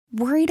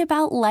Worried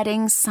about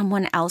letting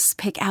someone else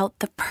pick out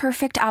the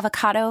perfect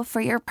avocado for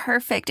your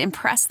perfect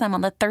impress them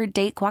on the third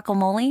date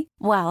guacamole?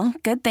 Well,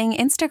 good thing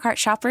Instacart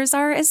shoppers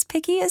are as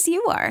picky as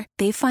you are.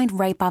 They find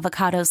ripe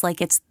avocados like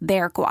it's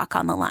their guac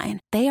on the line.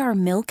 They are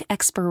milk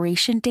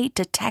expiration date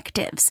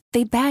detectives.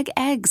 They bag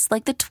eggs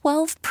like the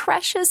 12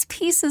 precious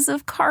pieces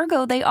of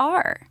cargo they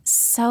are.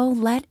 So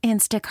let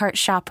Instacart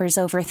shoppers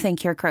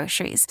overthink your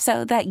groceries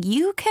so that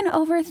you can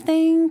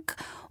overthink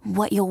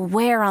what you'll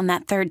wear on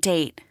that third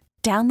date.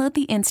 Download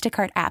the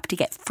Instacart app to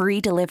get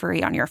free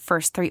delivery on your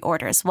first 3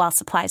 orders while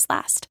supplies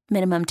last.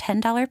 Minimum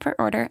 $10 per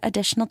order.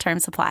 Additional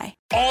terms apply.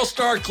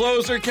 All-star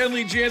closer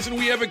Kenley Jansen,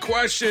 we have a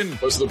question.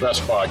 What's the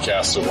best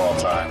podcast of all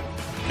time?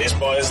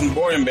 Baseball isn't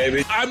boring,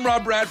 baby. I'm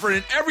Rob Bradford,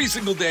 and every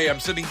single day I'm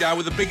sitting down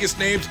with the biggest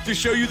names to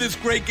show you this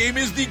great game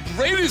is the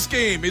greatest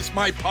game. It's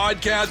my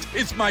podcast.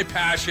 It's my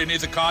passion.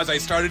 It's a cause I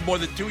started more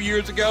than 2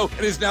 years ago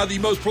and is now the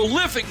most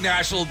prolific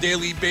national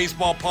daily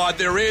baseball pod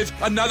there is.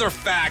 Another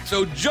fact.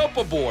 So jump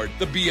aboard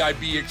the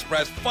BIB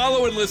Express.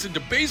 Follow and listen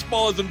to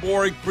Baseball Isn't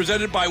Boring,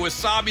 presented by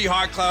Wasabi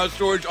Hot Cloud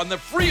Storage on the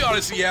free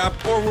Odyssey app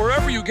or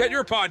wherever you get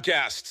your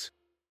podcasts.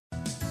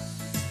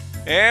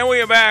 And we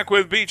are back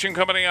with Beach and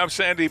Company of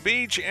Sandy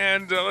Beach,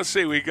 and let's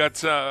see, we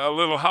got a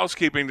little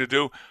housekeeping to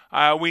do.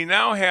 We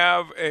now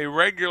have a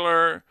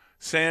regular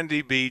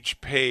Sandy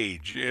Beach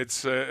page.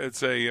 It's a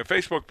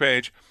Facebook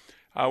page.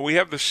 We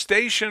have the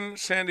station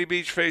Sandy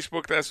Beach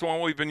Facebook. That's the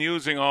one we've been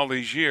using all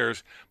these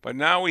years, but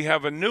now we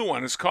have a new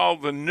one. It's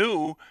called the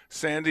new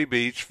Sandy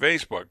Beach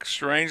Facebook.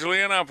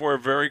 Strangely enough, we're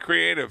very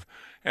creative,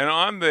 and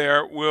on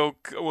there we'll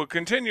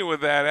continue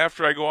with that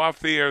after I go off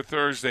the air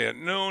Thursday at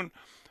noon.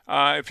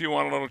 If you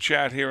want a little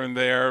chat here and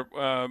there,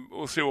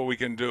 we'll see what we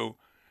can do.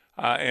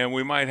 And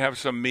we might have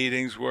some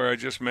meetings where I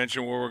just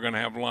mentioned where we're going to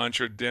have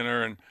lunch or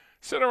dinner and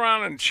sit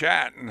around and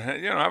chat and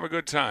have a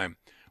good time.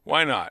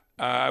 Why not?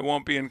 I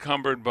won't be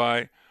encumbered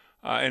by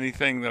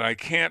anything that I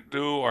can't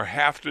do or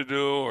have to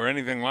do or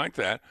anything like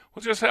that.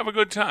 We'll just have a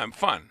good time,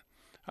 fun.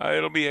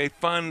 It'll be a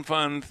fun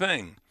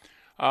thing.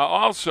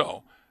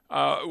 Also,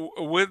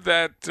 with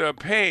that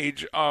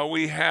page,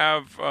 we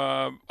have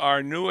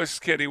our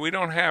newest kitty. We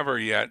don't have her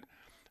yet.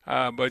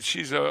 But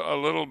she's a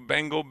little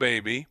Bengal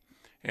baby,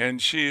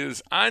 and she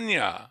is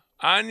Anya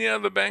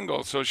the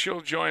Bengal. So she'll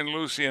join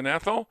Lucy and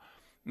Ethel,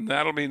 and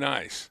that'll be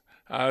nice.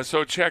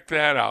 So check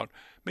that out.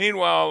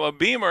 Meanwhile,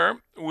 Beamer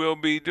will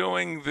be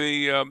doing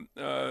the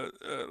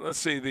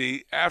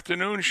the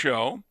afternoon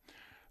show.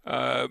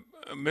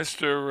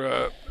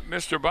 Mr.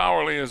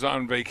 Bowerly is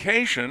on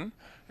vacation,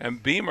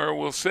 and Beamer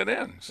will sit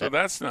in. So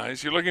that's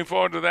nice. You looking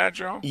forward to that,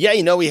 Joe?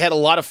 Yeah, we had a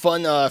lot of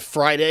fun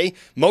Friday,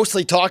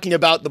 mostly talking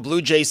about the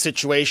Blue Jays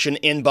situation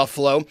in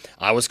Buffalo.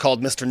 I was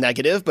called Mr.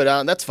 Negative, but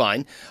that's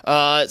fine.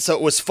 So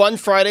it was fun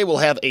Friday. We'll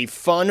have a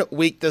fun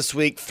week this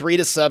week, 3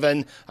 to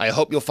 7. I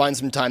hope you'll find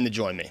some time to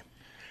join me.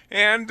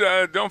 And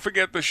don't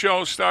forget the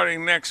show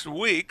starting next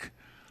week.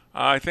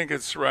 I think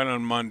it's right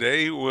on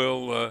Monday.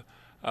 Will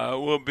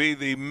be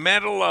the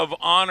Medal of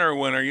Honor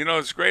winner.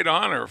 It's a great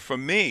honor for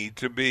me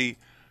to be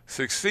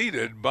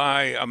succeeded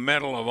by a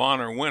Medal of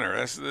Honor winner.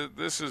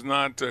 This is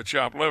not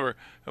chopped liver.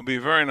 It'll be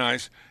very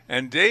nice.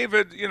 And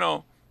David,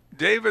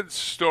 David's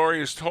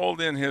story is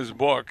told in his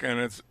book, and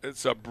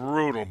it's a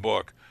brutal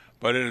book,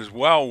 but it is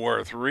well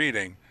worth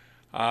reading.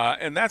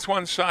 And that's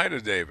one side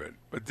of David.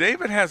 But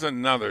David has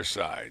another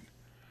side,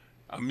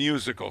 a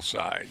musical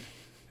side.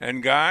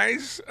 And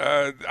guys,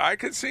 I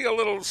could see a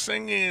little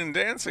singing and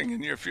dancing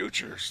in your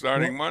future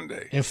starting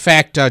Monday. In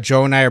fact,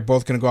 Joe and I are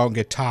both going to go out and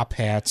get top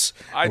hats.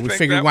 We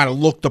figure we want to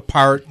look the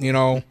part,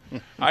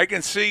 I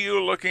can see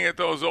you looking at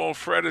those old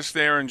Fred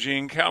Astaire and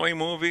Gene Kelly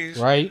movies.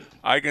 Right.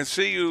 I can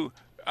see you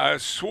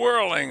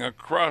swirling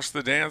across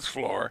the dance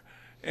floor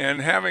and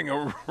having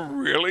a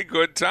really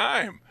good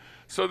time.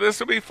 So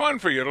this will be fun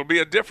for you. It'll be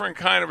a different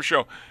kind of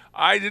show.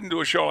 I didn't do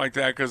a show like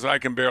that because I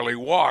can barely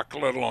walk,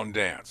 let alone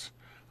dance.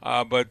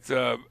 But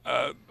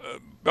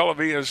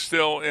Bellavia is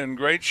still in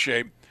great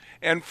shape.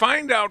 And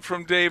find out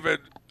from David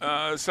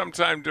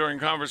sometime during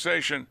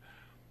conversation,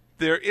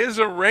 there is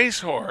a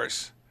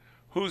racehorse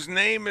whose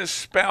name is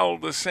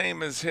spelled the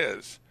same as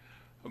his.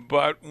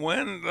 But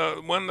when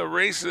the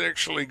race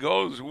actually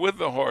goes with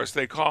the horse,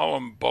 they call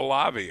him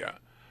Bellavia.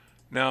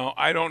 Now,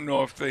 I don't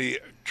know if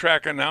the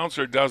track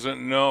announcer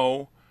doesn't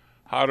know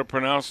how to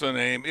pronounce the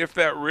name. If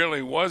that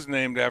really was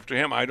named after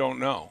him, I don't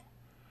know.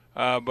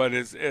 But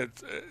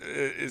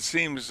it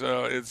seems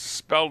it's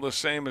spelled the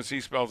same as he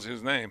spells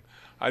his name.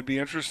 I'd be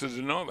interested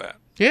to know that.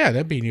 Yeah,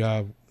 that'd be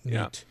neat.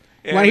 Yeah. Want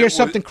to hear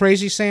something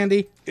crazy,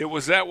 Sandy? It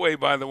was that way,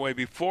 by the way,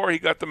 before he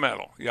got the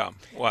medal. Yeah.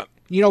 What?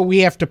 We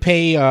have to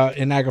pay,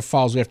 in Niagara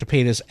Falls, we have to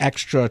pay this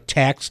extra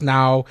tax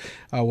now,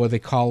 what they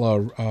call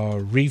a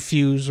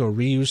refuse or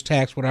reuse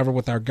tax, whatever,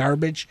 with our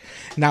garbage.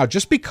 Now,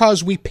 just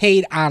because we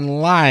paid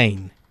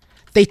online,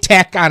 they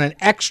tack on an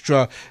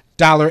extra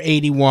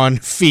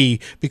 $1.81 fee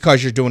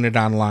because you're doing it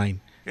online.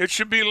 It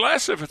should be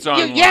less if it's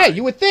online. Yeah,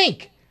 you would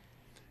think.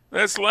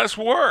 That's less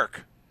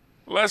work,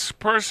 less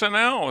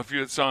personnel if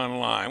it's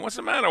online. What's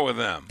the matter with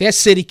them? That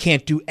city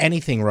can't do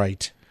anything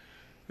right.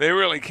 They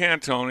really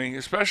can, Tony,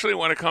 especially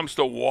when it comes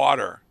to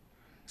water.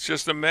 It's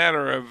just a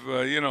matter of,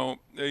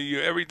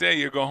 every day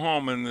you go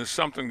home and there's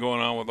something going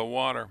on with the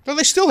water. Well,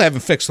 they still haven't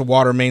fixed the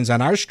water mains on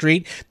our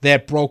street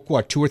that broke,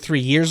 2 or 3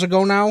 years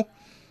ago now?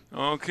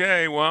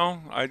 Okay,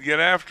 well, I'd get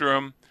after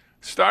them.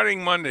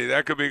 Starting Monday,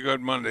 that could be a good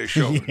Monday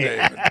show,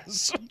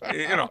 Yes.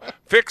 David.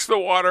 Fix the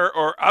water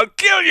or I'll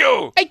kill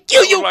you. I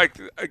kill you. I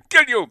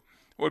kill you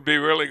would be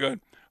really good.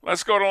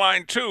 Let's go to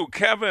line 2.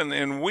 Kevin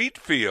in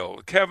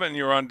Wheatfield. Kevin,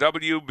 you're on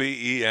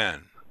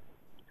WBEN.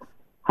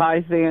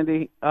 Hi,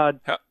 Sandy.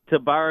 To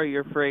borrow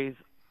your phrase,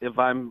 if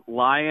I'm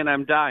lying,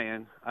 I'm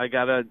dying. I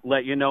got to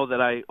let you know that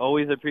I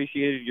always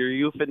appreciated your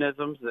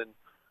euphemisms, and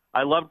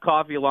I loved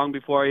coffee long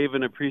before I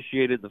even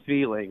appreciated the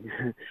feeling.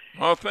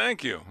 Oh,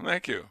 thank you.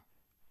 Thank you.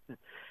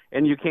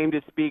 And you came to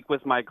speak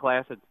with my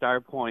class at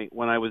Star Point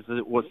when I was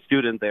a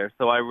student there,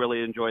 so I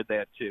really enjoyed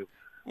that, too.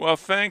 Well,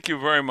 thank you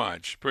very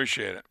much.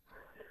 Appreciate it.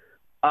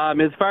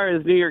 As far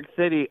as New York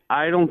City,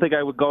 I don't think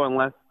I would go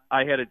unless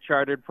I had a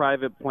chartered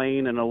private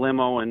plane and a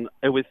limo, and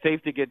it was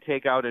safe to get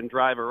takeout and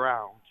drive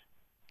around.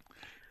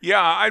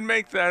 Yeah, I'd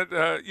make that,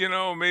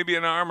 maybe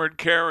an armored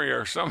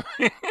carrier or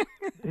something,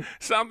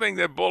 something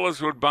that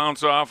bullets would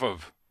bounce off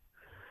of.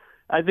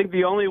 I think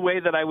the only way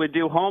that I would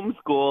do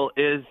homeschool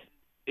is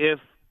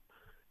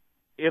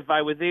if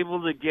I was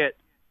able to get,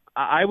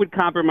 I would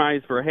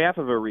compromise for half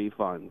of a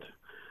refund.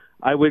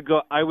 I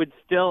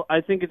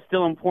think it's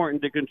still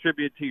important to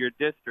contribute to your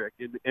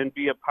district and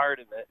be a part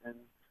of it. And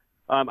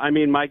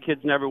my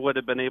kids never would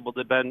have been able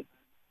to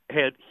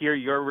hear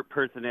your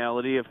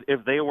personality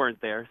if they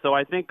weren't there. So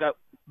I think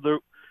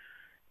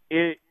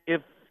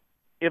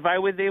if I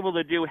was able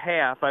to do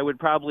half, I would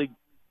probably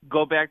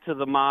go back to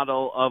the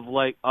model of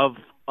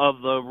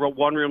the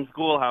one-room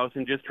schoolhouse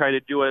and just try to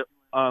do it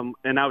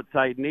an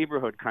outside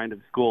neighborhood kind of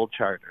school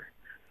charter.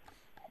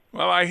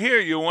 Well, I hear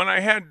you. When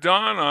I had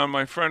Don on,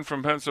 my friend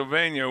from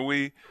Pennsylvania,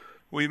 we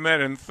met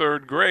in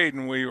 3rd grade,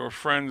 and we were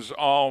friends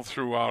all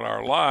throughout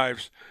our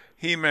lives.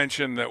 He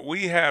mentioned that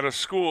we had a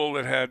school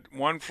that had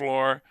 1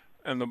 floor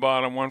in the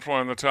bottom, 1 floor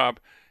on the top,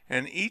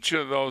 and each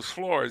of those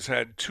floors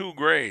had 2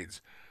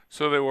 grades.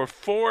 So there were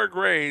 4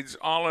 grades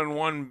all in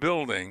one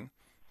building,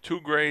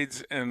 2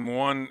 grades in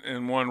one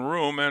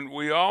room, and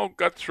we all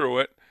got through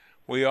it.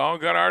 We all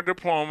got our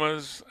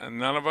diplomas, and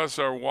none of us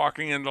are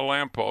walking into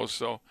lampposts,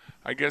 so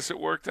I guess it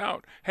worked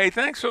out. Hey,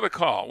 thanks for the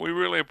call. We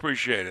really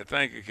appreciate it.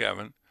 Thank you,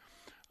 Kevin.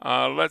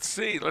 Let's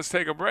see. Let's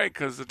take a break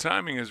because the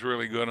timing is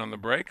really good on the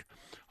break.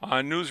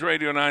 On News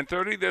Radio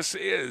 930, this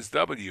is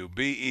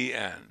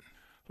WBEN.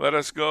 Let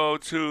us go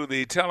to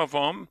the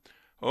telephone.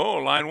 Oh,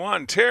 line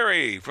 1,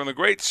 Terry from the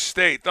great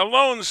state, the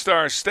Lone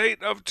Star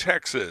State of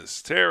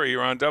Texas. Terry,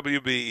 you're on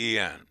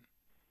WBEN.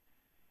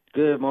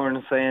 Good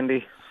morning,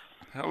 Sandy.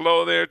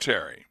 Hello there,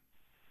 Terry.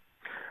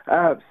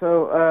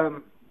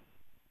 So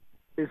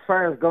as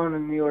far as going to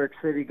New York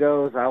City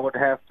goes, I'd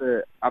have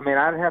to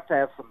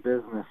have some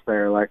business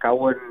there. Like, I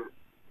wouldn't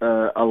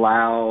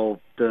allow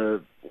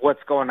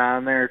what's going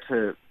on there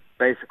to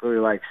basically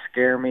like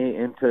scare me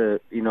into,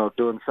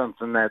 doing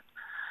something that,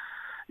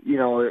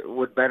 it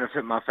would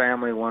benefit my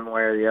family one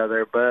way or the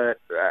other.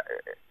 But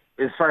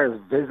as far as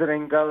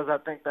visiting goes, I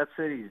think that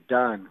city's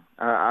done.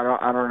 I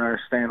don't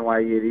understand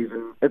why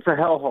it's a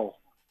hellhole.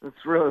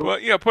 It's really well.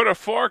 Yeah, put a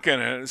fork in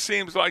it. It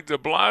seems like De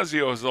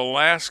Blasio is the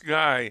last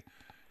guy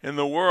in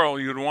the world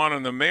you'd want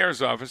in the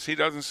mayor's office. He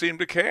doesn't seem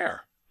to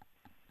care.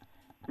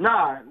 No,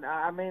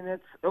 I mean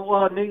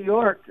New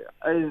York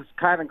is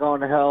kind of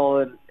going to hell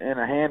in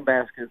a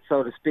handbasket,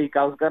 so to speak.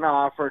 I was going to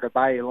offer to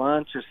buy you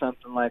lunch or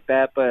something like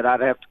that, but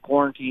I'd have to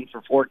quarantine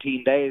for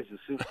 14 days as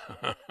soon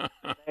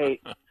as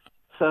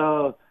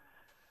So,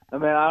 I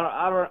mean,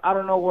 I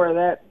don't know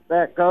where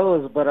that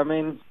goes, but I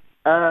mean,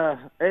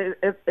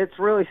 it's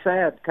really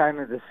sad kind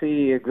of to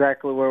see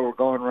exactly where we're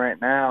going right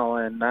now,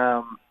 and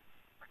I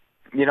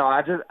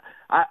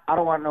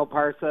don't want no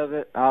parts of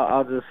it.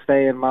 I'll just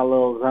stay in my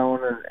little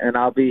zone, and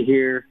I'll be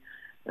here.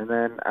 And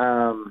then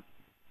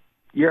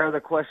your other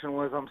question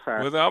was, I'm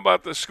sorry. Well, how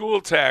about the school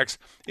tax?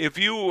 If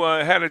you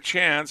had a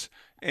chance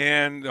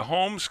and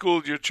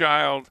homeschooled your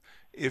child,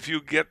 if you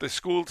get the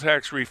school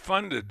tax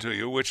refunded to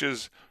you, which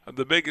is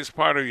the biggest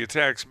part of your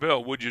tax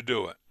bill, would you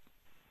do it?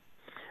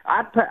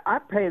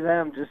 I'd pay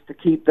them just to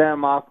keep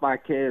them off my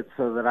kids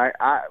so that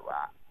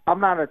I'm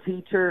not a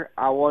teacher.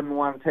 I wouldn't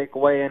want to take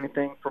away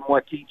anything from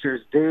what teachers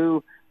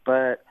do,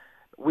 but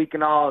we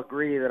can all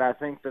agree that I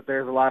think that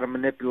there's a lot of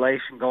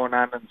manipulation going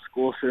on in the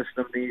school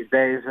system these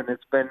days, and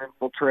it's been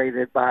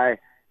infiltrated by,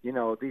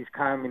 these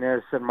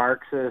communists and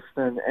Marxists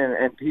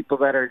and people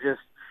that are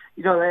just,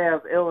 they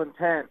have ill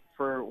intent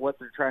for what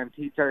they're trying to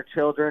teach our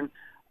children.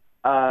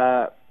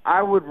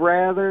 I would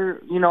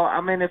rather,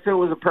 if it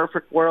was a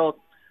perfect world,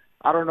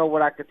 I don't know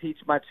what I could teach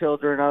my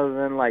children other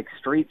than like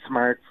street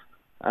smarts.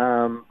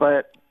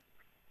 But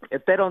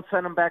if they don't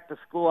send them back to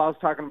school, I was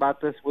talking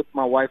about this with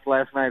my wife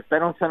last night. If they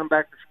don't send them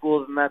back to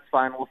school, then that's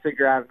fine. We'll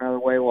figure out another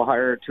way. We'll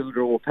hire a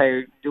tutor. We'll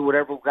pay, do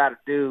whatever we've got to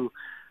do.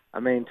 I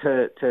mean,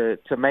 to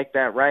make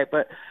that right.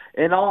 But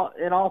in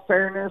all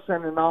fairness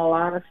and in all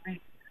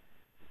honesty,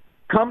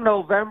 come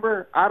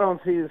November, I don't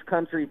see this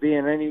country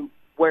being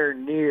anywhere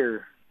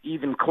near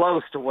even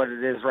close to what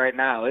it is right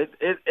now.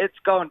 It's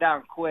going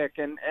down quick.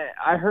 And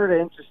I heard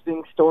an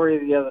interesting story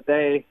the other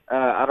day.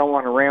 I don't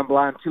want to ramble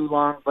on too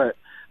long, but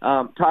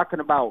talking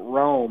about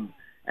Rome.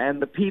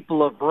 And the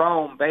people of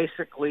Rome,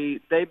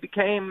 basically, they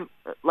became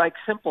like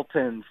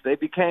simpletons. They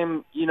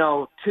became,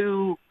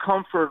 too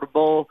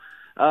comfortable.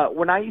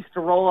 When I used to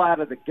roll out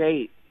of the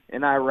gate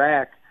in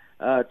Iraq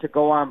to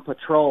go on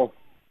patrol,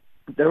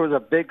 there was a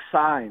big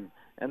sign,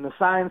 and the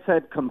sign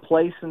said,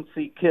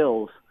 "Complacency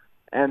kills."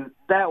 And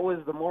that was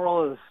the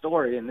moral of the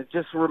story. And it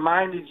just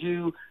reminded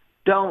you,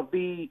 don't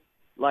be,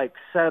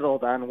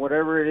 settled on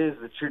whatever it is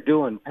that you're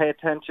doing. Pay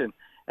attention.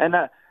 And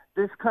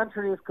this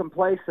country is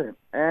complacent,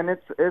 and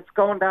it's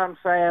going down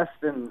fast.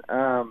 And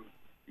I'm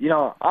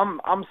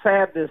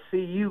sad to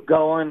see you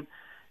going,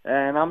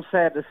 and I'm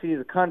sad to see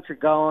the country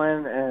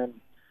going. And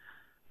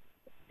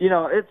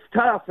it's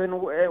tough,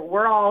 and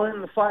we're all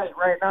in the fight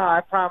right now.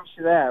 I promise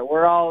you that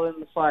we're all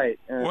in the fight.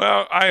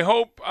 Well, I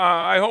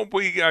hope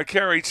we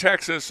carry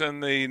Texas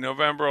in the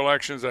November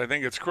elections. I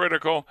think it's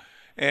critical.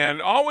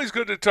 And always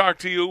good to talk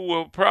to you.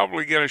 We'll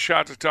probably get a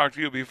shot to talk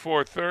to you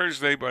before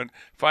Thursday, but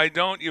if I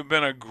don't, you've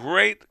been a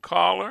great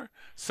caller.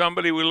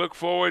 Somebody we look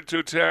forward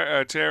to,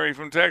 Terry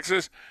from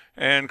Texas,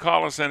 and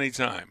call us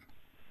anytime.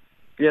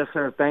 Yes,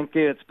 sir. Thank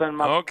you. It's been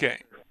my... Okay.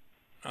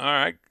 All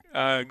right.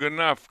 Good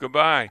enough.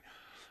 Goodbye.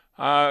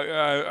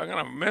 I'm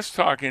going to miss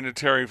talking to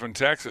Terry from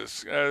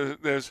Texas.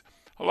 There's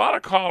a lot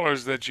of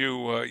callers that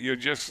you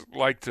just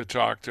like to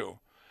talk to.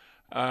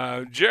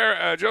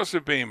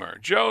 Joseph Beamer.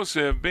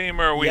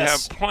 We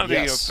Yes, have plenty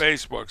yes. of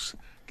Facebooks.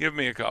 Give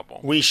me a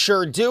couple. We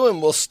sure do,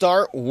 and we'll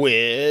start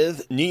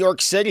with New York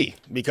City,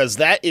 because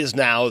that is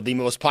now the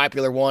most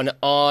popular one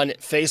on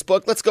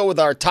Facebook. Let's go with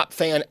our top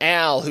fan,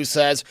 Al, who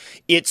says,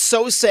 "It's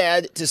so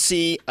sad to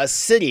see a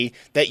city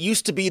that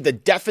used to be the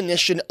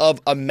definition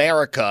of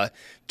America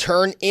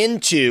turn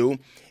into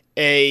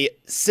a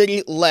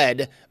city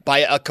led by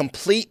a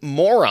complete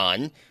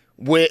moron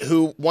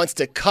who wants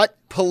to cut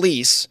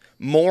police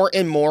more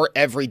and more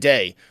every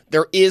day.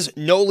 There is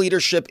no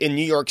leadership in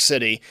New York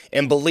City,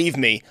 and believe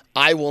me,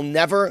 I will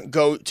never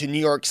go to New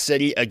York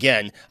City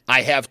again.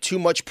 I have too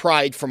much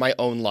pride for my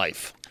own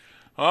life."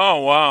 Oh,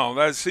 wow.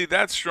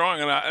 That's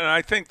strong, and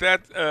I think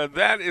that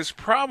that is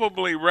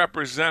probably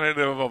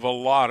representative of a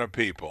lot of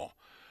people.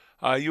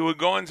 You would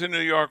go into New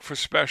York for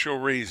special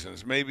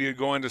reasons. Maybe you're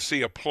going to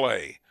see a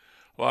play.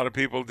 A lot of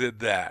people did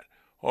that.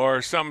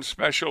 Or some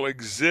special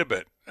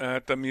exhibit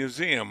at the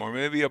museum, or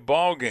maybe a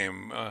ball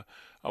game.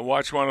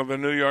 Watch one of the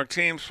New York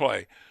teams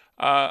play.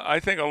 I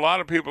think a lot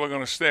of people are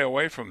going to stay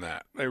away from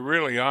that. They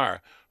really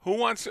are. Who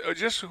wants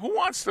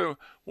to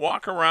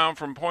walk around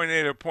from point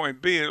A to point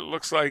B? It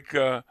looks like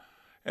a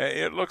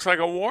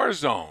war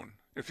zone.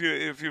 If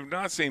you've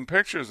not seen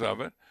pictures of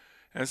it,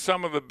 and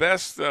some of the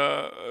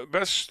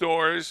best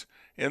stores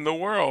in the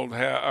world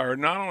are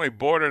not only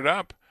boarded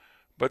up,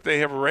 but they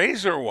have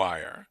razor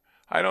wire.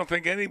 I don't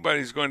think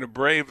anybody's going to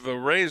brave the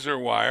razor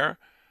wire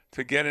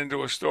to get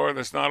into a store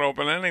that's not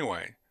open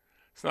anyway.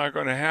 It's not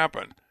going to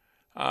happen.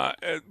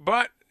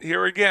 But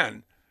here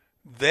again,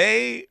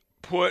 they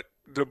put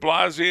de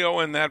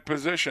Blasio in that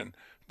position.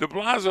 De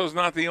Blasio's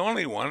not the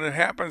only one. It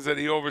happens that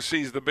he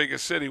oversees the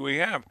biggest city we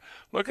have.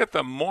 Look at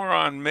the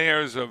moron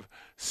mayors of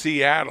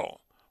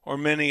Seattle or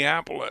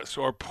Minneapolis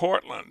or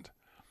Portland.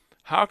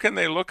 How can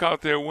they look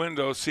out their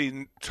window,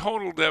 see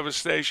total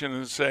devastation,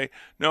 and say,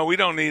 "No, we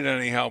don't need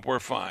any help. We're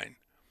fine"?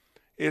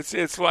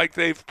 It's like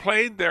they've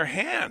played their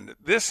hand.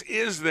 This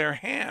is their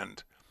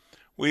hand.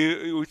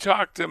 We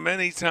talked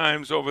many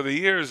times over the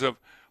years of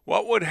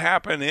what would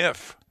happen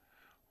if.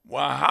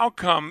 Well, how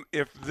come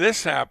if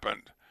this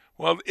happened?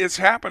 Well, it's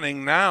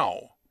happening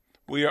now.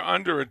 We are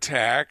under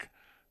attack.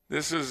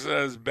 This is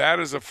as bad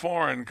as a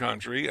foreign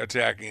country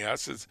attacking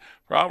us. It's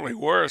probably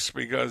worse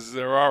because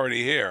they're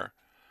already here.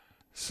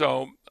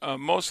 So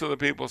most of the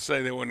people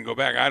say they wouldn't go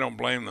back. I don't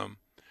blame them.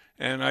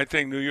 And I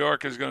think New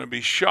York is going to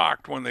be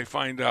shocked when they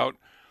find out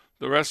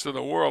the rest of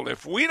the world.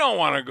 If we don't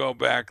want to go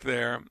back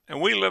there,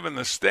 and we live in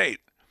the state,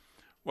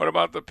 what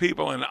about the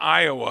people in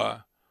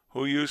Iowa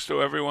who used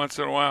to every once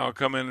in a while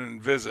come in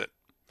and visit?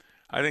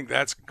 I think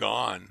that's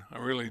gone. I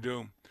really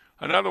do.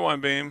 Another one,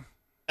 Beam.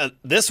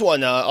 This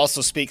one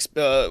also speaks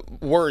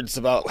words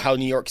about how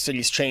New York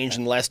City's changed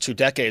in the last 2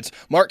 decades.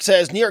 Mark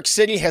says, "New York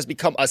City has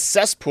become a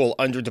cesspool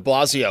under de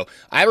Blasio.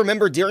 I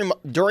remember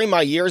during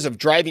my years of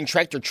driving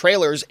tractor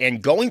trailers and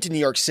going to New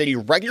York City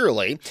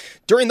regularly,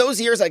 during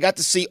those years I got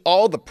to see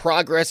all the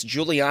progress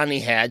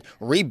Giuliani had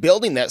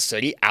rebuilding that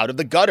city out of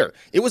the gutter.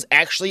 It was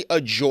actually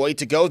a joy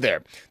to go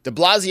there. De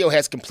Blasio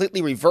has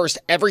completely reversed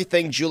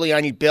everything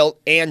Giuliani built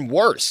and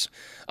worse.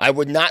 I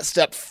would not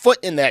step foot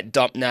in that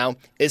dump now,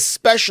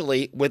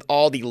 especially with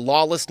all the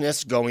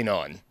lawlessness going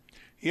on."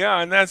 Yeah,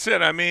 and that's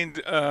it. I mean,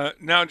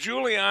 now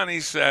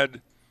Giuliani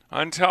said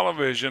on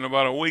television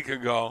about a week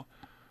ago,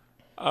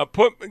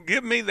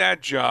 give me that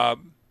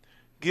job,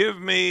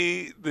 give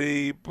me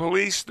the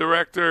police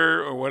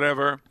director or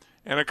whatever,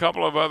 and a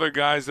couple of other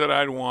guys that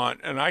I'd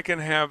want, and I can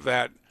have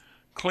that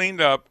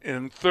cleaned up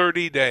in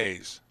 30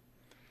 days.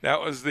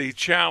 That was the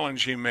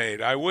challenge he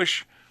made. I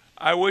wish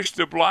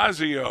de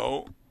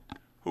Blasio,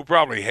 who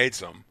probably hates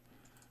him,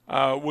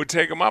 would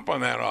take him up on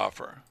that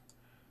offer.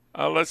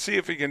 Let's see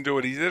if he can do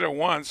it. He did it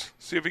once.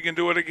 See if he can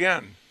do it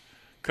again.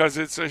 Because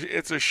it's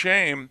a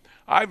shame.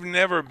 I've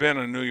never been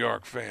a New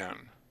York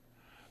fan.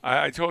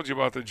 I told you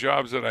about the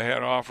jobs that I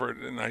had offered,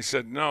 and I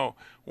said no.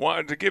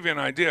 To give you an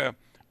idea,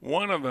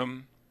 one of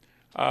them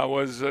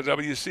was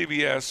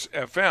WCBS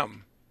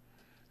FM.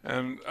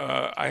 And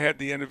I had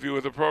the interview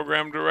with the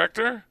program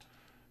director,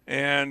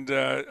 and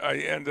I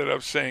ended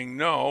up saying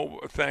no,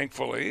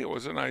 thankfully. It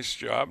was a nice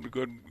job,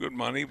 good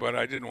money, but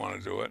I didn't want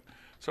to do it.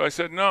 So I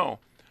said no.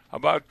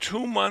 About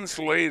 2 months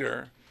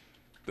later,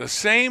 the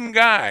same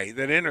guy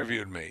that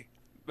interviewed me,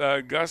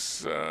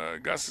 Gus is, I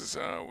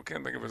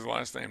can't think of his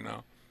last name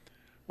now,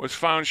 was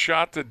found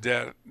shot to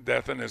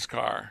death in his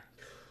car.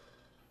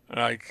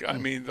 I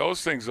mean,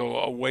 those things will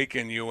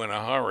awaken you in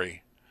a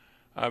hurry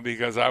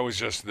because I was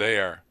just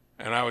there.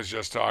 And I was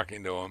just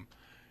talking to him,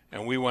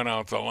 and we went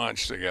out to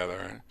lunch together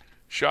and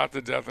shot to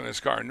death in his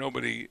car.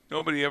 Nobody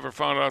ever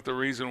found out the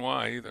reason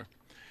why either.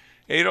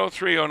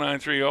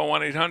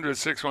 803-0930,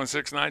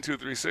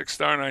 1-800-616-9236,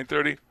 star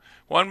 930.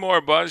 One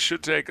more buzz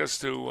should take us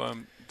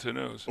to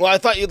news. Well, I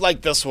thought you'd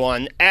like this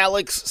one.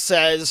 Alex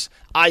says,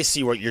 I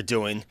see what you're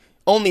doing.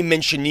 Only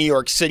mention New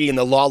York City and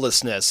the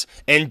lawlessness,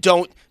 and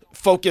don't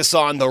focus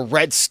on the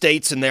red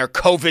states and their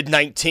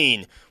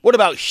COVID-19. What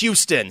about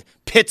Houston,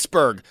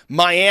 Pittsburgh,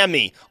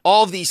 Miami,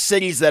 all these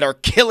cities that are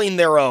killing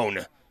their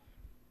own?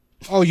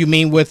 Oh, you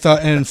mean with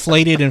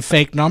inflated and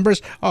fake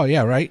numbers? Oh,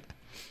 yeah, right.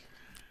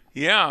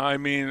 Yeah, I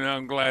mean,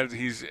 I'm glad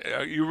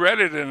you read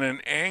it in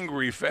an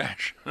angry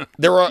fashion.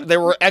 There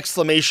were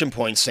exclamation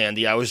points,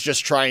 Sandy. I was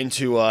just trying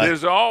to...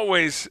 There's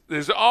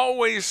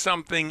always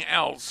something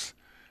else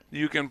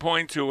you can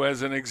point to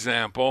as an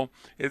example.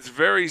 It's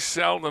very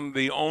seldom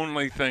the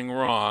only thing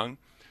wrong.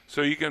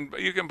 So you can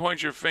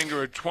point your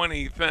finger at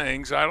 20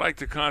 things. I like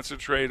to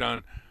concentrate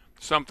on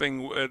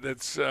something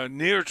that's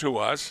near to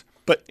us,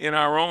 but in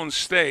our own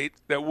state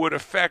that would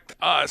affect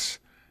us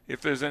if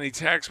there's any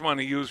tax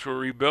money used for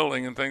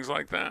rebuilding and things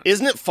like that.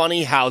 Isn't it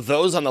funny how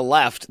those on the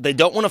left, they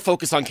don't want to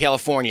focus on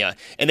California,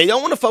 and they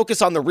don't want to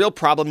focus on the real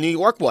problem New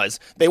York was.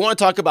 They want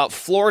to talk about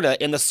Florida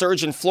and the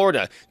surge in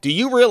Florida. Do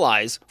you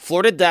realize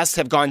Florida deaths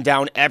have gone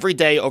down every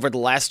day over the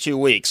last 2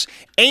 weeks?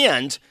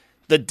 And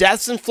the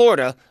deaths in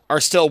Florida are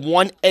still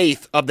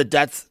 1/8 of the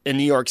deaths in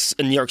New York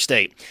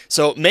State.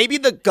 So maybe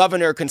the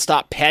governor can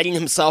stop patting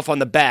himself on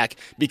the back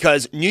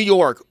because New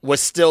York was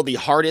still the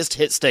hardest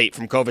hit state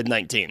from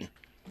COVID-19.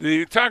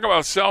 You talk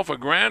about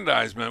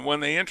self-aggrandizement.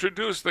 When they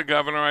introduced the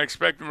governor, I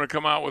expect him to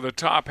come out with a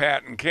top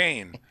hat and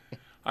cane.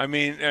 I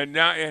mean,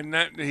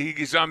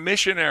 he's on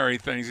missionary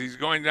things. He's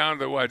going down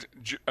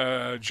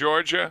to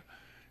Georgia,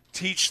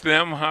 teach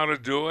them how to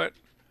do it.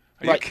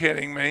 Are you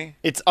kidding me?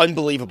 It's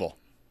unbelievable.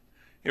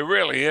 It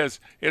really is.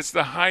 It's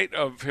the height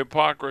of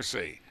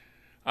hypocrisy.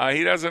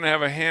 He doesn't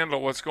have a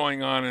handle what's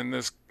going on in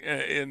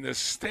this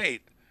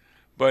state,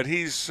 but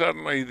he's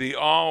suddenly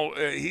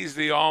he's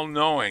the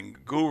all-knowing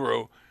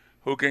guru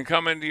who can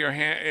come into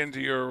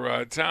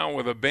your town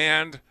with a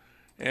band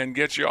and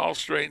get you all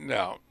straightened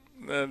out.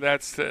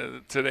 That's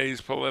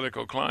today's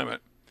political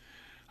climate.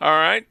 All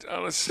right,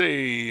 let's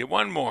see.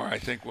 One more I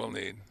think we'll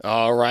need.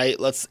 All right,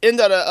 let's end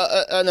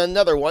on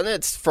another one.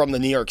 It's from the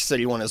New York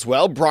City one as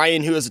well.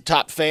 Brian, who is a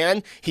top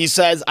fan, he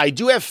says, I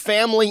do have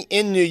family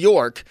in New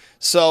York,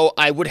 so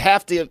I would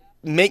have to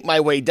make my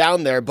way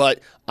down there,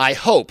 but I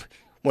hope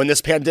when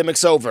this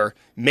pandemic's over,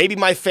 maybe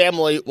my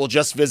family will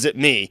just visit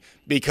me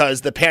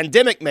because the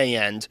pandemic may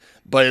end,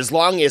 but as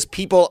long as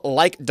people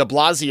like de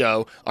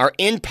Blasio are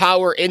in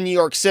power in New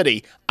York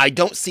City, I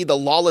don't see the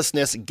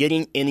lawlessness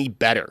getting any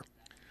better.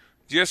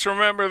 Just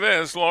remember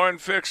this, Lauren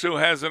Fix, who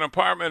has an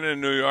apartment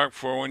in New York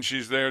for when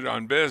she's there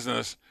on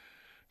business,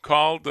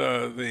 called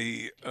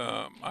I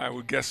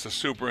would guess the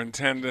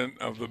superintendent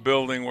of the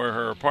building where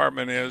her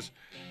apartment is,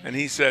 and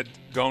he said,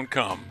 don't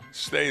come,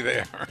 stay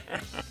there.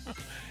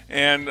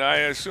 And I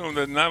assume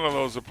that none of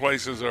those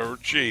places are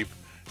cheap,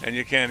 and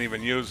you can't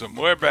even use them.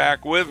 We're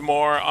back with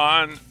more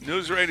on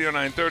News Radio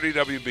 930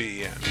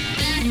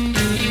 WBEN.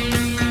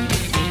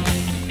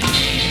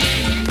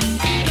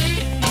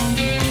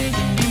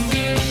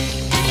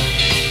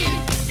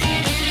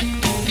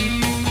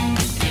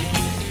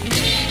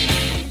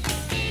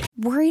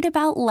 Worried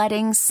about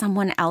letting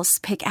someone else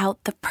pick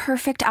out the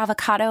perfect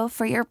avocado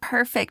for your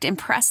perfect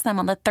impress them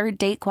on the third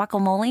date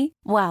guacamole?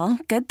 Well,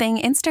 good thing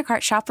Instacart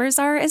shoppers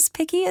are as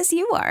picky as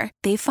you are.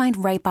 They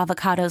find ripe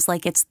avocados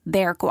like it's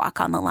their guac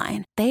on the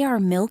line. They are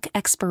milk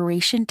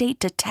expiration date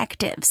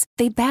detectives.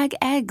 They bag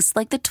eggs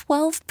like the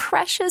 12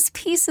 precious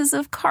pieces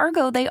of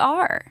cargo they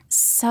are.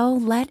 So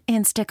let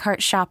Instacart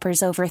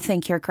shoppers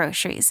overthink your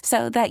groceries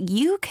so that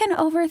you can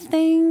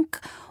overthink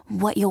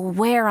what you'll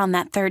wear on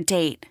that third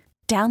date.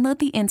 Download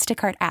the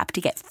Instacart app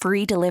to get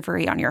free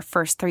delivery on your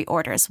first 3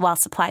 orders while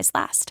supplies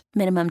last.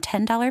 Minimum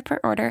 $10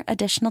 per order.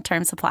 Additional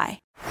terms apply.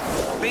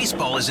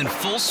 Baseball is in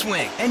full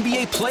swing.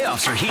 NBA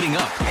playoffs are heating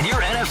up, and your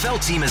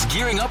NFL team is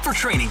gearing up for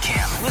training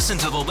camp. Listen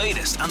to the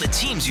latest on the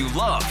teams you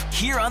love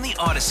here on the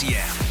Odyssey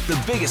app.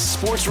 The biggest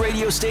sports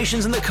radio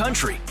stations in the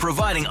country,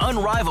 providing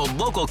unrivaled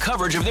local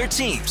coverage of their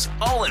teams,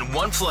 all in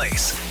one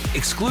place.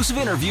 Exclusive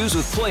interviews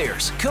with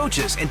players,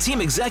 coaches, and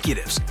team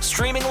executives,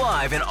 streaming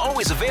live and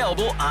always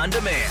available on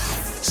demand.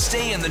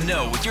 Stay in the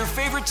know with your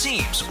favorite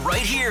teams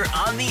right here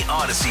on the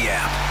Odyssey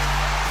app.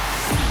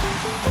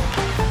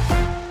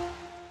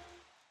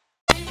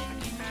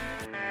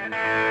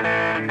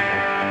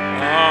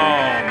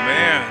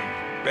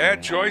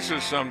 Bad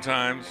choices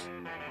sometimes.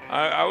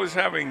 I was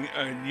having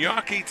a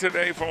gnocchi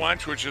today for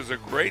lunch, which is a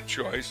great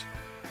choice,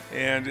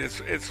 and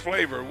it's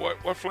flavor.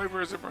 What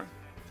flavor is it, Brian?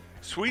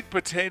 Sweet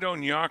potato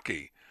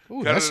gnocchi.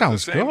 Ooh, that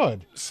sounds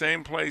good.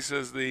 Same place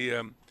as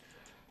the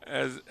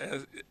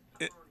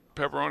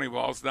pepperoni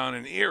balls down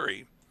in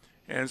Erie,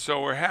 and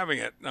so we're having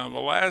it now. The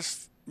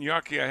last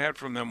gnocchi I had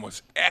from them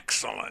was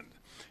excellent,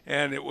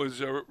 and it was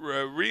a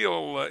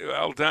real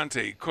al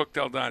dente, cooked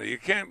al dente. You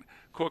can't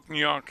cook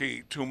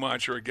gnocchi too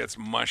much or it gets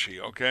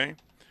mushy, okay?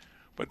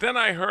 But then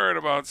I heard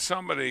about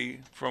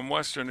somebody from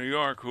Western New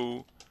York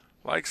who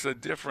likes a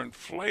different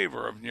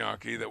flavor of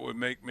gnocchi that would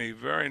make me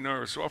very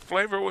nervous. What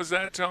flavor was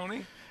that,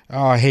 Tony?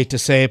 Oh, I hate to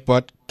say it,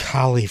 but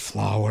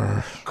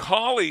cauliflower.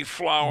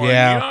 Cauliflower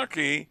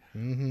gnocchi?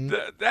 Mm-hmm.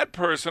 That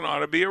person ought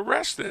to be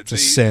arrested. It's a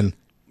sin.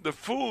 The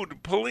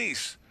food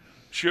police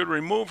should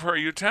remove her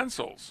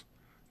utensils.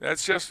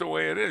 That's just the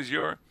way it is.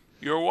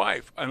 Your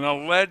wife, an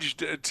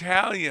alleged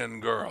Italian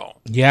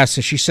girl. Yes,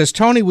 and she says,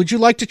 Tony, would you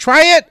like to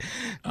try it?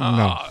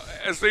 No.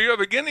 So you're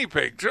the guinea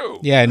pig, too.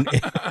 Yeah,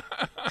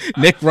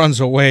 Nick runs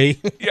away.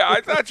 Yeah,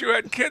 I thought you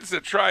had kids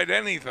that tried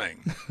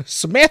anything.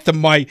 Samantha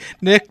might.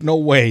 Nick, no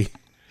way.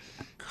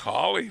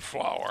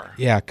 Cauliflower.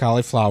 Yeah,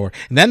 cauliflower.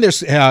 And then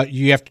there's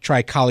you have to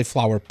try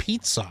cauliflower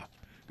pizza.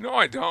 No,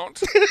 I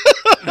don't.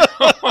 No,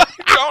 I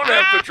don't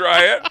have to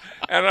try it,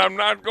 and I'm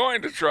not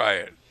going to try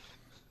it.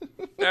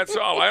 That's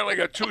all. I only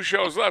got 2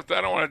 shows left.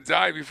 I don't want to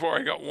die before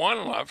I got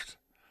 1 left.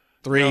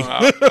 3. No,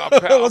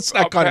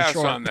 I'll pass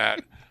short. on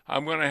that.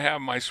 I'm going to have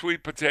my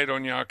sweet potato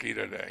gnocchi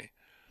today.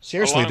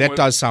 Seriously, that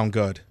does sound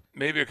good.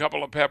 Maybe a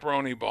couple of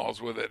pepperoni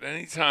balls with it.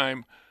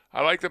 Anytime.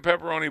 I like the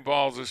pepperoni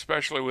balls,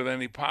 especially with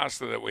any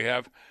pasta that we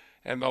have.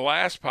 And the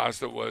last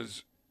pasta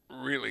was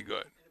really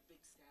good.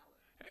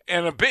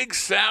 And a big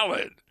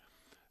salad.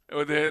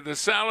 The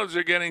salads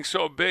are getting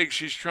so big,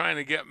 she's trying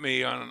to get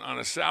me on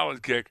a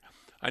salad kick.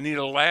 I need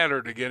a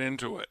ladder to get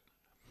into it.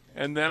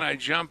 And then I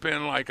jump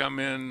in like I'm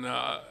in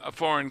a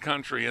foreign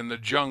country in the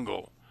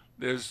jungle.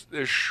 There's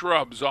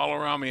shrubs all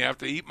around me. I have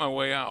to eat my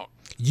way out.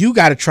 You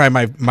got to try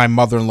my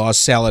mother-in-law's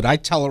salad. I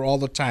tell her all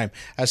the time.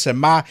 I said,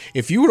 Ma,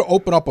 if you were to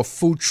open up a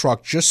food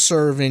truck just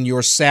serving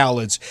your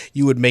salads,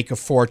 you would make a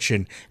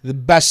fortune. The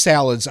best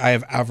salads I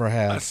have ever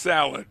had. A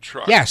salad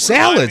truck. Yeah,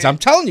 salads. I'm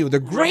telling you, they're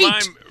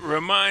great.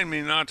 Remind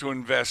me not to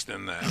invest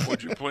in that,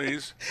 would you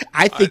please?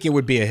 I think it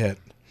would be a hit.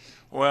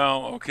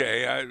 Well,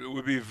 okay. It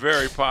would be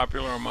very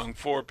popular among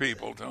 4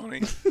 people,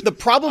 Tony. The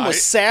problem with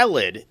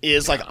salad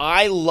is,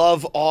 I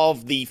love all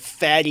of the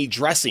fatty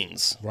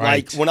dressings.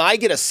 Right. Like, when I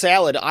get a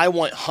salad, I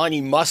want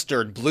honey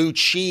mustard, blue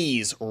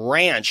cheese,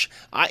 ranch.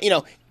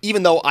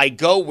 Even though I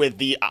go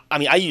with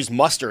I use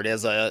mustard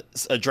as a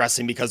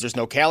dressing because there's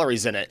no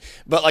calories in it.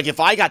 But, if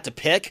I got to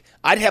pick,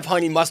 I'd have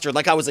honey mustard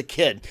like I was a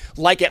kid.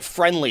 Like at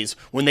Friendly's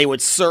when they would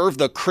serve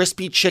the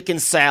crispy chicken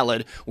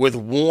salad with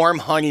warm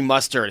honey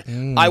mustard.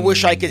 I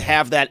wish I could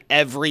have that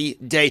every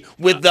day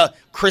with the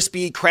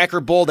crispy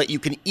cracker bowl that you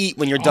can eat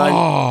when you're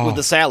done with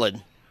the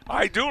salad.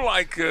 I do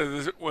like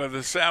where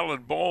the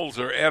salad bowls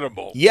are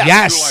edible.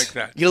 Yes. I do like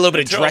that. Get a little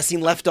bit of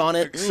dressing left on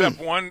it. Except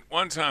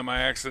one time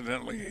I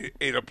accidentally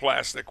ate a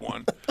plastic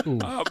one.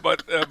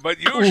 But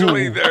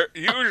usually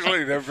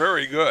they're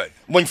very good.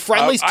 When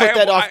Friendly's took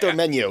that off their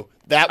menu,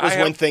 that was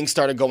when things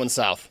started going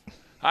south.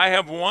 I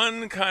have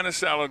one kind of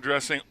salad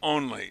dressing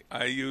only.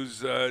 I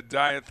use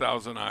Diet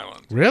Thousand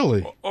Island.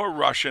 Really? Or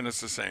Russian,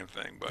 it's the same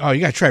thing. But you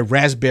got to try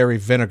raspberry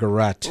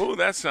vinaigrette. Oh,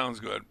 that sounds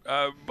good.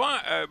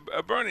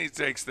 Bernie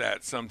takes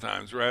that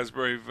sometimes,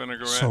 raspberry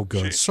vinaigrette. So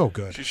good, so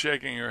good. She's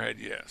shaking her head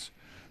yes.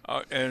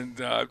 And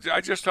I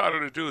just taught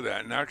her to do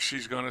that. Now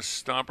she's going to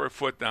stomp her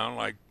foot down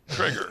like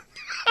Trigger.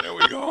 There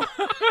we go.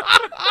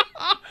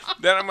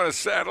 Then I'm going to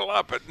saddle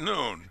up at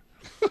noon.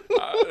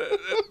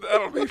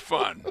 That'll be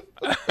fun.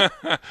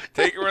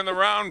 Take her in the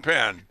round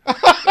pen.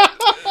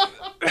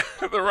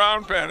 The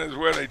round pen is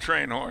where they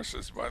train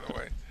horses, by the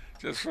way.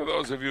 Just for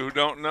those of you who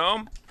don't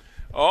know.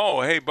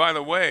 Oh, hey, by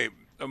the way,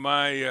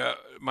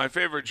 my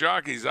favorite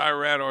jockeys,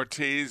 Irad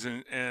Ortiz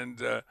and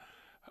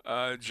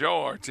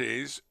Joe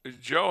Ortiz.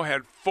 Joe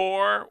had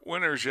 4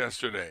 winners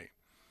yesterday.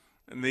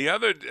 And the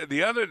other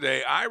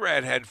day,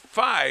 Irad had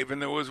 5,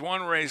 and there was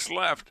 1 race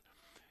left.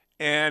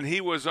 And he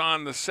was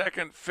on the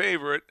second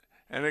favorite,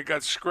 and it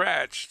got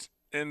scratched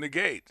in the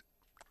gate,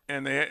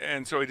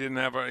 and so he didn't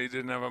have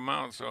a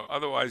mount. So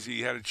otherwise,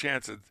 he had a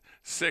chance at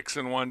 6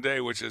 in one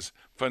day, which is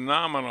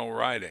phenomenal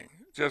riding,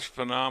 just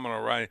phenomenal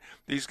riding.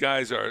 These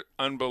guys are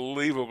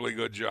unbelievably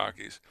good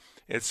jockeys.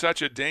 It's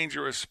such a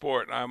dangerous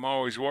sport. I'm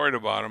always worried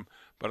about them,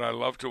 but I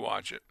love to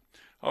watch it.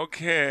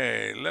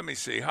 Okay, let me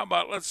see. How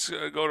about let's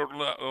go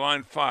to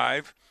line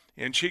 5.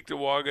 In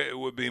Cheektowaga, it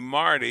would be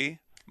Marty.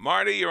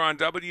 Marty, you're on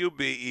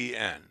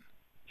WBEN.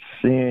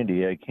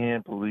 Sandy, I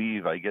can't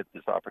believe I get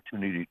this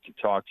opportunity to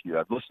talk to you.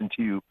 I've listened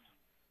to you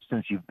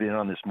since you've been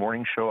on this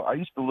morning show. I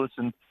used to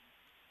listen.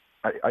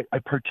 I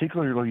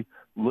particularly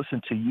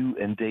listened to you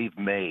and Dave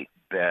May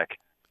back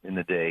in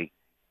the day.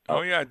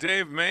 Oh, yeah,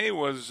 Dave May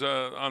was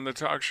on the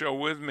talk show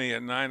with me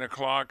at 9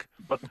 o'clock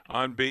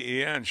on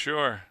BEN,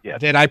 sure. Yeah.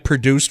 That I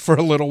produced for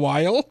a little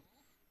while.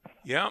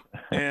 Yeah,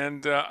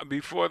 and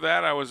before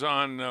that I was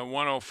on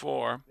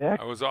 104. Yeah.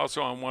 I was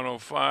also on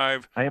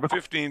 105,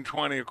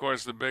 1520, of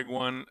course, the big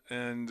one,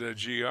 and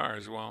GR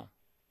as well.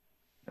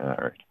 All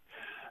right.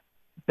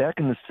 Back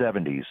in the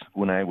 70s,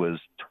 when I was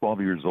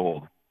 12 years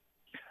old,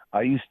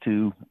 I used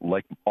to,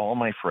 like all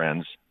my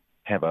friends,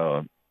 have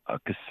a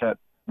cassette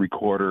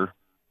recorder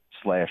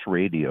 /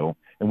 radio,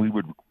 and we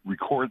would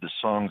record the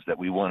songs that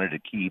we wanted to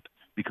keep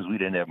because we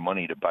didn't have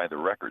money to buy the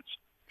records.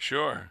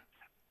 Sure.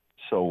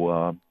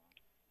 So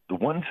the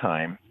one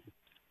time,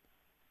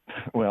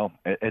 well,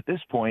 at this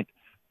point,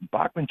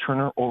 Bachman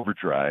Turner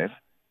Overdrive,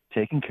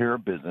 Taking Care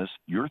of Business,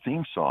 your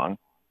theme song,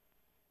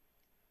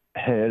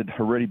 had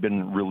already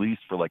been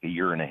released for like a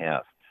year and a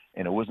half,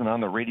 and it wasn't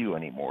on the radio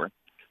anymore.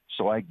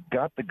 So I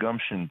got the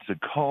gumption to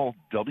call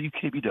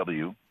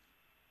WKBW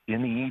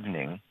in the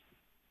evening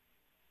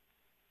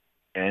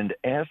and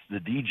ask the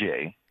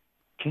DJ,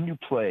 can you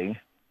play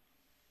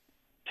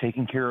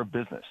Taking Care of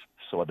Business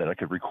so that I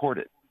could record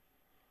it?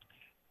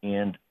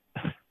 And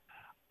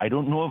I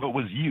don't know if it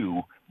was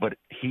you, but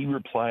he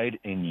replied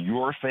in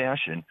your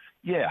fashion,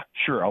 yeah,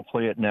 sure, I'll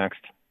play it next.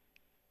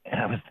 And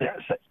I was there.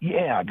 I said,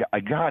 yeah, I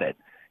got it.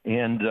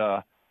 And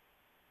I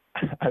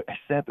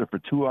sat there for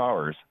 2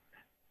 hours,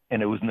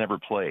 and it was never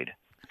played.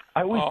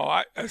 I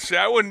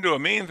wouldn't do a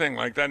mean thing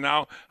like that.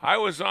 Now, I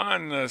was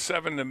on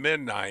 7 to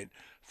midnight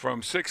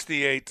from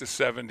 68 to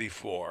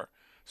 74,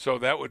 so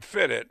that would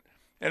fit it.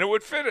 And it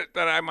would fit it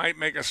that I might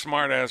make a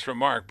smart-ass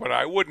remark, but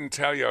I wouldn't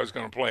tell you I was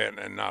going to play it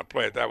and not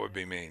play it. That would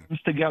be mean.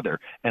 Together,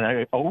 and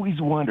I always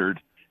wondered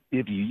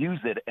if you use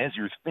it as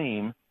your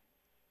theme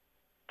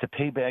to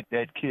pay back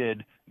that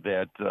kid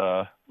that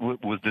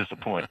was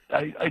disappointed.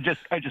 I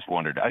just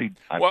wondered.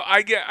 Well,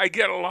 I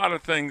get a lot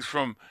of things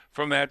from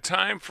that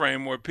time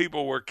frame where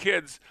people were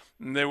kids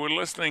and they were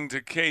listening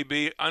to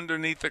KB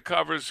underneath the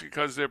covers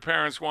because their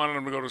parents wanted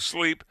them to go to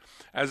sleep.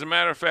 As a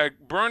matter of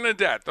fact,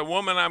 Bernadette, the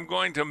woman I'm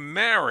going to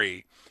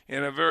marry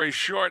in a very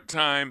short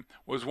time,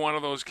 was one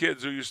of those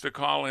kids who used to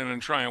call in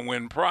and try and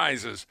win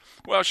prizes.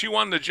 Well, she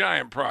won the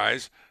giant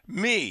prize,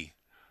 me.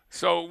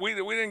 So we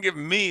didn't give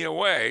me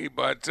away,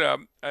 but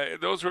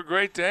those were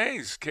great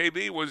days.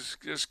 KB was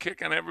just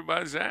kicking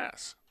everybody's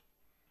ass.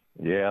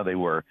 Yeah, they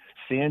were.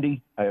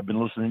 Sandy, I have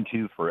been listening to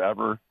you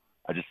forever.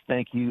 I just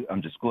thank you.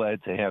 I'm just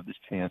glad to have this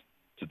chance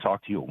to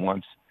talk to you at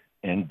once.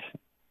 And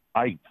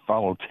I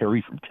follow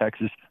Terry from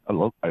Texas. I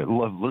love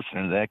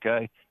listening to that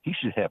guy. He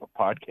should have a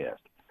podcast.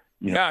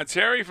 Yeah,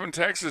 Terry from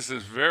Texas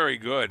is very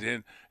good,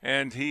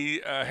 and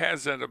he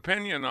has an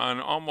opinion on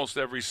almost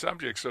every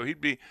subject. So he'd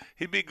be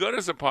good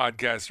as a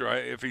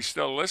podcaster. If he's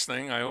still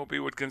listening, I hope he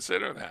would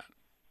consider that.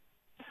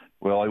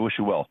 Well, I wish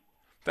you well.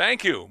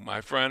 Thank you,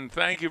 my friend.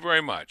 Thank you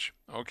very much.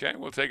 Okay,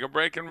 we'll take a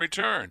break and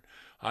return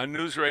on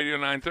News Radio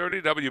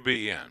 930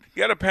 WBEN.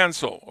 Get a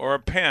pencil or a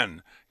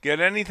pen. Get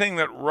anything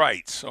that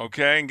writes,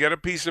 okay, and get a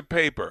piece of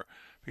paper,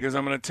 because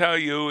I'm going to tell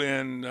you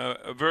in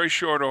a very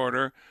short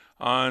order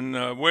on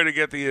where to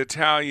get the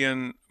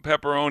Italian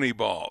pepperoni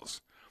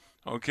balls.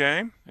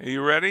 Okay, are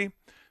you ready?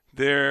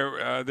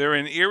 They're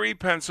in Erie,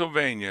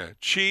 Pennsylvania.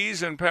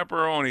 Cheese and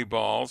pepperoni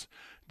balls,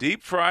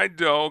 deep fried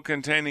dough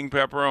containing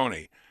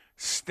pepperoni.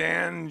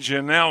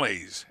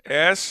 Stanganelli's,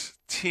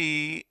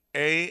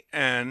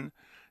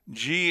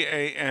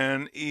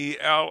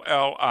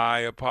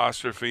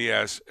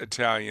 STANGANELLI''S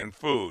Italian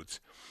Foods.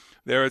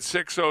 They're at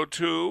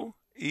 602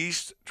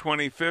 East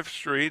 25th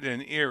Street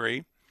in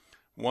Erie,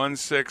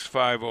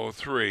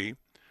 16503.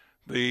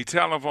 The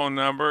telephone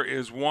number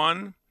is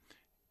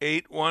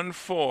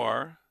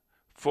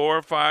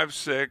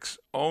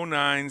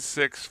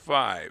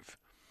 1-814-456-0965.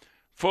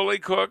 Fully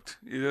cooked,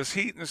 you just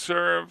heat and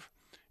serve.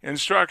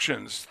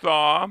 Instructions: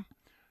 thaw,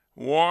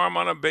 warm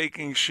on a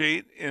baking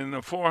sheet in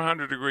a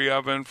 400-degree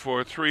oven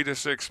for 3 to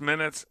 6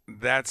 minutes.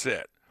 That's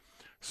it.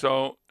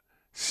 So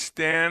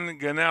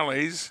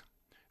Stanganelli's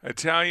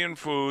Italian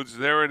Foods,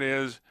 there it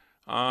is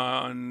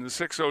on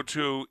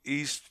 602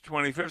 East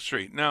 25th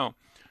Street. Now,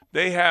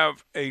 they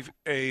have a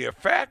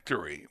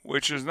factory,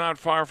 which is not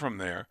far from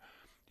there.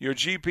 Your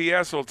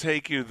GPS will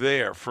take you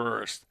there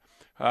first.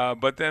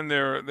 But then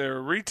their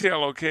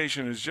retail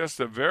location is just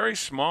a very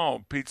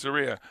small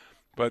pizzeria,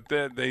 but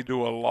they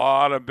do a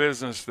lot of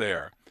business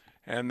there,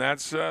 and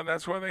that's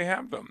where they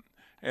have them.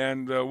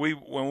 And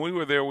when we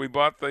were there, we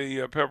bought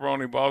the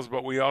pepperoni balls,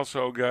 but we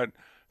also got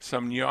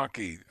some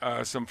gnocchi,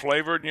 some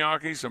flavored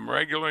gnocchi, some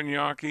regular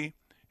gnocchi.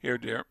 Here,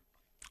 dear,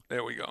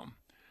 there we go.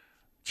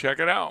 Check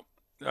it out.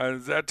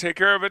 Does that take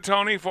care of it,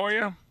 Tony, for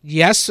you?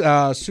 Yes,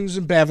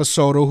 Susan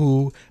Bavasoto,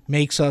 who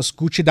makes us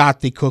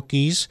Guccidati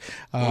cookies,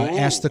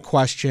 asked the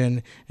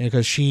question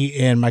because she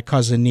and my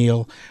cousin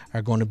Neil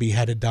are going to be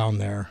headed down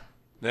there.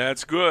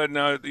 That's good.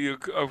 Now,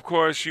 of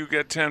course, you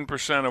get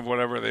 10% of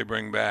whatever they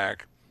bring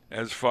back.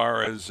 As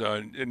far as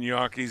in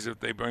Yorkies, if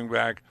they bring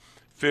back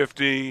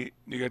 50,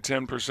 you get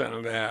 10%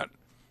 of that.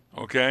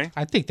 Okay?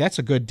 I think that's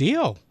a good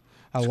deal.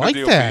 I like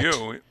good deal that.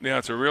 For you. Yeah,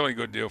 it's a really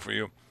good deal for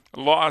you.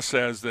 The law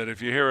says that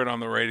if you hear it on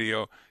the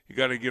radio, you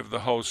got to give the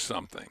host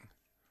something.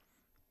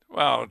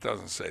 Well, it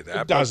doesn't say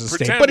that. It doesn't say,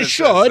 pretend but it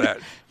should. That.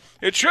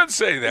 It should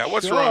say that.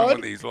 What's wrong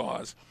with these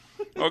laws?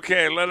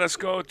 Okay, let us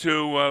go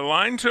to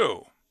line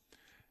 2.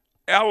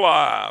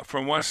 Ella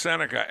from West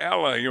Seneca.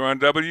 Ella, you're on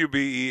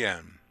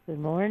WBEN. Good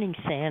morning,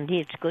 Sandy.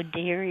 It's good to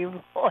hear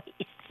your voice.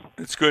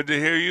 It's good to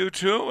hear you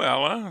too,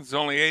 Ella. There's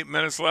only 8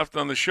 minutes left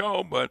on the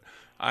show, but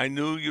I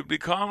knew you'd be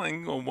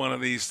calling one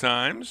of these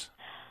times.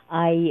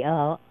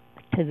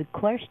 To the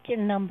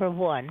question number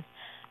 1,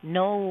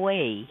 no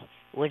way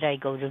would I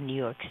go to New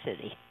York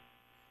City.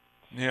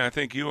 Yeah, I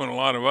think you and a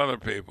lot of other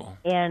people.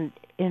 And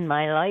in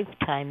my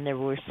lifetime, there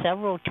were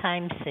several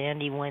times,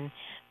 Sandy, when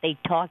they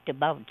talked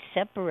about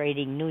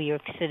separating New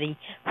York City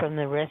from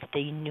the rest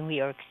of New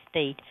York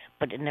State,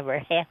 but it never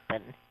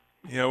happened.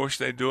 Yeah, I wish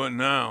they'd do it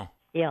now.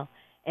 Yeah.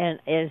 And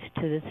as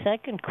to the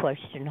second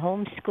question,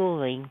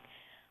 homeschooling,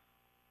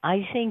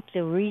 I think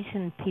the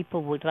reason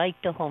people would like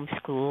to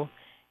homeschool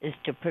is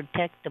to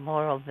protect the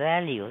moral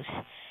values.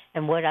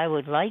 And what I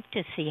would like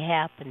to see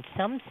happen,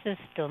 some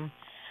system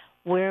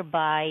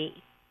whereby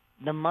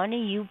the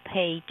money you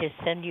pay to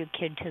send your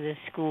kid to the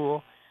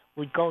school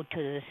would go to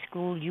the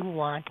school you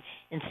want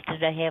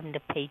instead of having to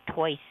pay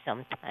twice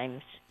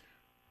sometimes.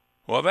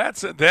 Well,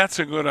 that's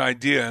a good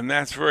idea, and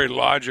that's very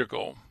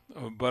logical.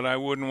 But I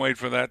wouldn't wait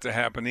for that to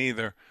happen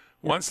either.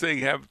 Once they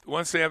have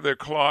their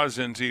claws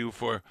into you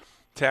for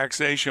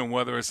taxation,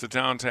 whether it's the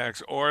town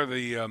tax or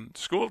the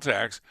school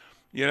tax,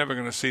 you're never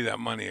going to see that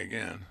money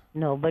again.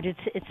 No, but it's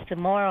the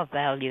moral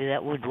value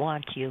that would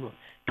want you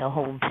to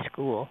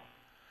homeschool.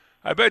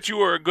 I bet you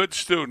were a good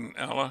student,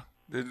 Ella.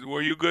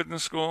 Were you good in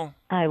school?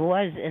 I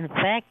was. In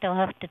fact, I'll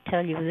have to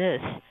tell you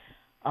this.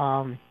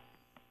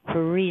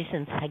 For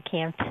reasons I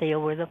can't say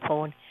over the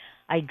phone,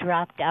 I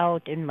dropped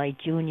out in my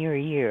junior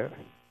year.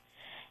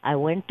 I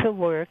went to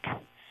work,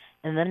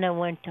 and then I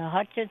went to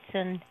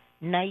Hutchinson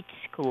Night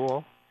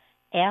School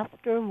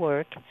after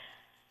work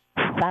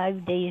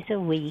 5 days a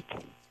week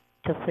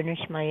to finish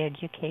my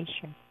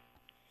education.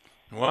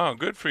 Wow,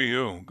 good for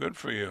you. Good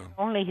for you.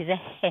 Only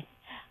that,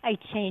 I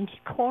changed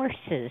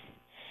courses.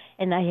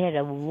 And I had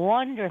a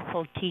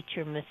wonderful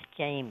teacher, Miss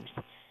James.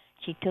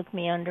 She took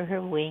me under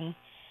her wing,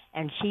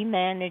 and she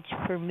managed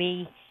for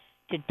me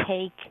to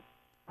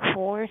take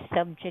 4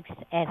 subjects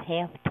at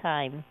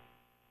half-time.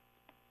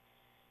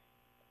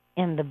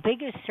 And the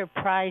biggest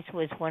surprise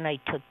was when I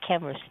took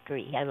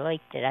chemistry. I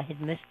liked it. I had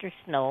Mr.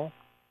 Snow,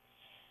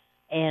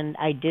 and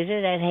I did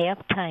it at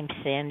half-time,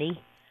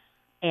 Sandy.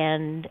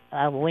 And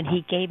when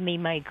he gave me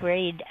my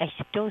grade, I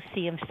still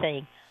see him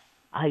saying,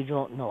 I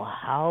don't know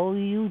how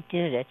you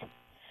did it.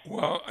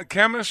 Well,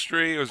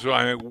 chemistry was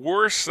my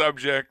worst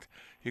subject.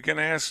 You can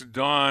ask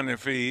Don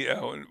if he,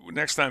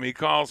 next time he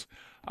calls.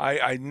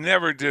 I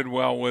never did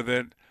well with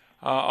it.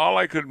 All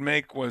I could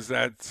make was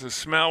the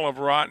smell of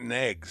rotten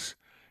eggs.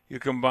 You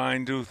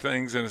combine 2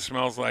 things and it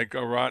smells like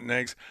rotten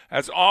eggs.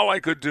 That's all I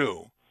could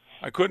do.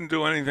 I couldn't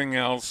do anything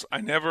else.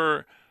 I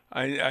never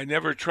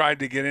tried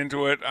to get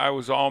into it. I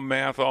was all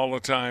math all the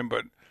time,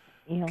 but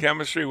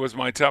chemistry was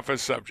my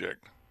toughest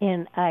subject.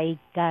 And I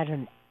got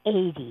an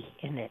 80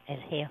 in it at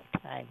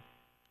halftime.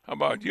 How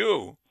about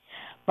you?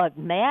 But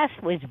math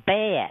was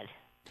bad.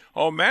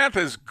 Oh, math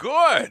is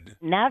good.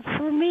 Not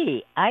for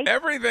me.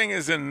 Everything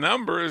is in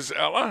numbers,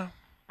 Ella.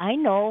 I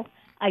know.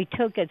 I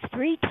took it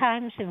 3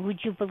 times, and would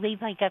you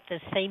believe I got the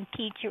same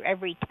teacher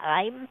every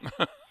time?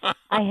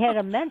 I had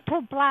a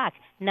mental block.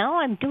 Now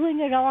I'm doing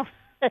it all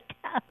the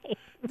time.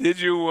 Did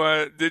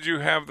you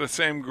have the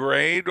same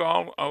grade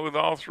with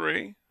all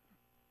 3?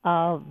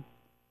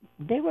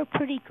 They were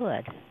pretty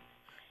good.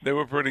 They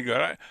were pretty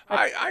good.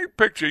 I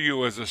picture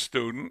you as a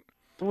student.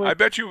 I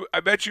bet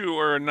you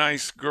were a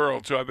nice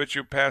girl too. I bet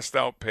you passed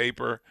out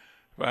paper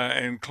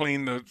and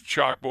cleaned the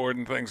chalkboard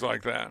and things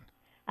like that.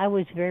 I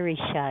was very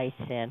shy,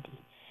 Sandy.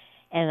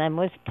 And I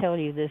must tell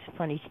you this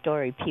funny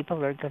story.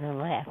 People are going to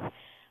laugh.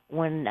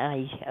 When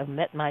I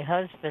met my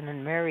husband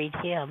and married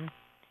him,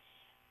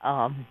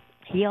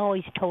 he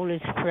always told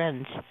his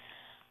friends,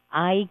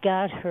 I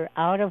got her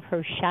out of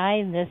her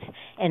shyness,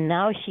 and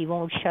now she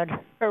won't shut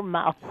her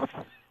mouth.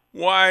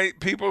 Why,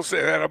 people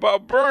say that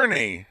about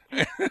Bernie,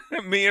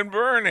 me and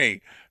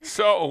Bernie.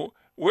 So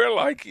we're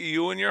like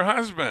you and your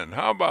husband.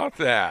 How about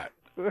that?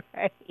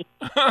 Right.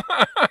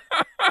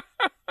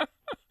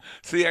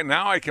 See,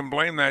 now I can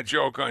blame that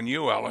joke on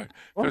you, Ella,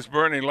 because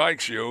Bernie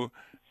likes you.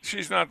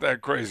 She's not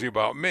that crazy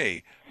about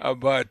me,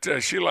 but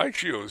she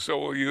likes you, so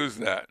we'll use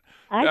that.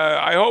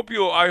 I hope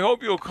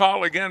you'll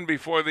call again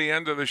before the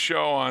end of the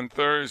show on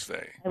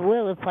Thursday. I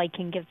will if I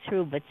can get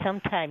through, but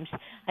sometimes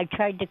I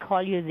tried to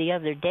call you the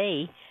other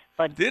day,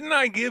 but... Didn't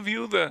I give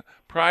you the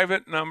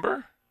private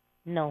number?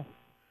 No.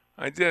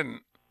 I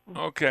didn't.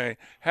 Okay.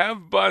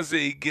 Have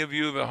Buzzy give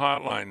you the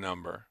hotline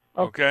number.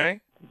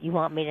 Okay? You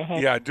want me to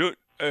hang up? Do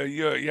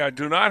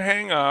not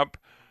hang up.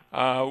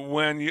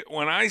 When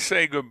I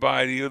say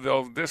goodbye to you,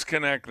 they'll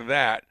disconnect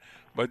that.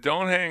 But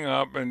don't hang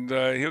up, and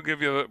he'll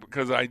give you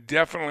because I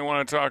definitely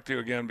want to talk to you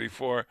again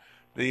before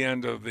the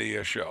end of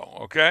the show.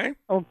 Okay?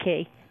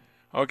 Okay.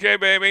 Okay,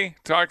 baby.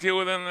 Talk to you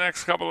within the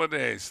next couple of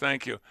days.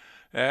 Thank you.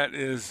 That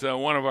is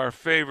one of our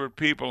favorite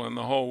people in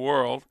the whole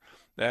world.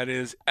 That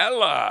is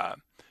Ella.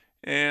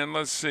 And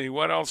let's see,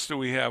 what else do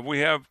we have? We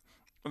have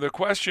the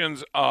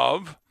questions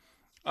of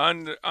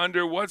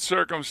under what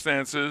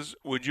circumstances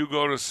would you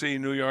go to see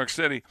New York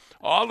City?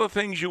 All the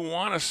things you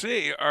want to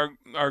see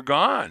are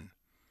gone.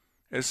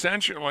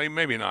 Essentially,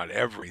 maybe not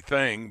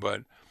everything,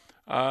 but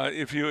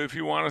if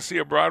you want to see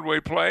a Broadway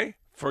play,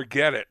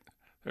 forget it.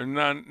 There's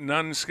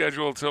none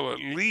scheduled till at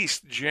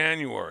least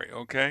January,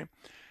 okay?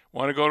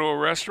 Want to go to a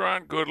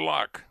restaurant? Good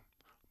luck.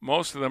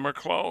 Most of them are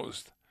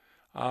closed.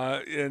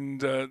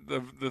 And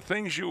the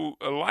things you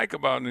like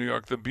about New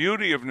York, the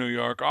beauty of New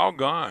York, all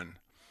gone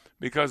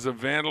because of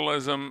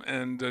vandalism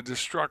and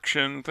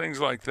destruction,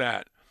 things like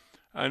that.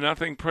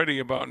 Nothing pretty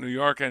about New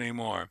York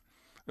anymore.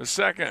 The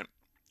second,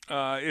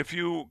 if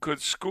you could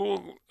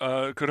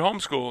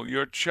homeschool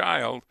your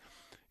child,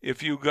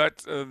 if you got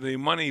the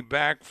money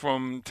back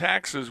from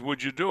taxes,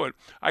 would you do it?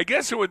 I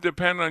guess it would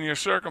depend on your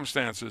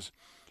circumstances.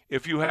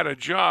 If you had a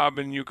job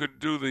and you could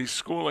do the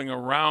schooling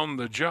around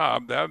the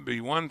job, that would be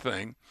one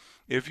thing.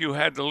 If you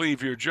had to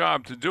leave your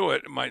job to do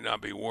it, it might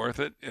not be worth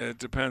it. It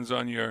depends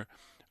on your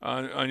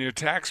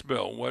tax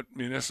bill, what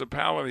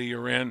municipality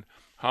you're in,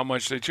 how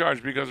much they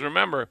charge. Because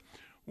remember,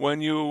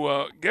 when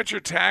you get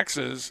your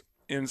taxes,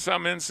 in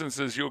some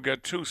instances you'll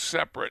get two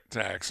separate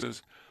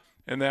taxes,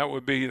 and that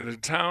would be the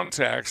town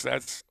tax.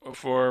 That's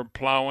for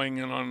plowing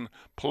and on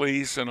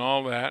police and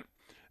all that.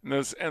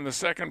 And the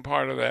second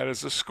part of that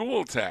is the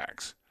school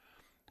tax.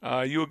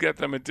 You'll get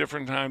them at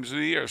different times of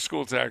the year.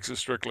 School tax is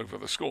strictly for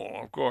the school,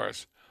 of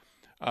course.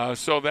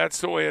 So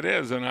that's the way it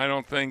is, and I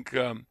don't think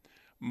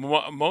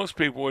most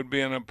people would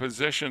be in a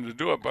position to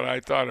do it, but I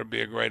thought it'd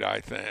be a great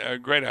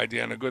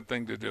idea and a good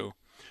thing to do.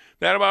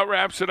 That about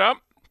wraps it up.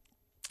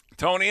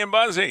 Tony and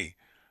Buzzy.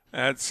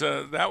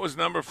 That was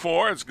number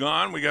 4. It's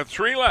gone. We got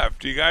 3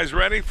 left. You guys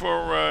ready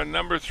for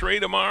number 3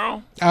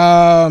 tomorrow?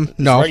 No.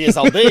 As ready as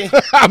I'll be.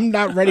 I'm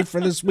not ready for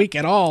this week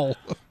at all.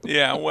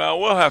 Yeah, well,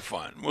 we'll have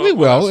fun. We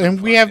will,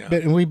 and we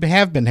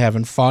have been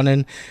having fun.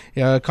 And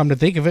come to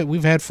think of it,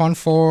 we've had fun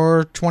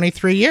for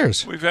 23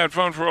 years. We've had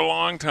fun for a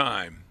long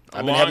time.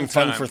 I've been having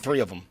fun for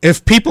 3 of them.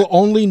 If people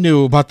only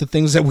knew about the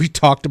things that we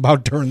talked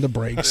about during the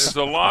breaks. There's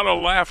a lot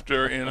of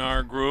laughter in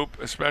our group,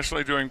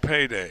 especially during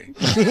payday.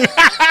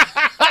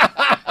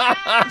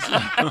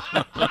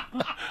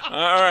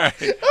 All right.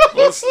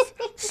 We'll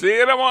see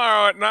you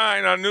tomorrow at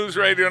 9 on News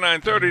Radio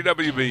 930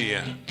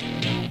 WBEN.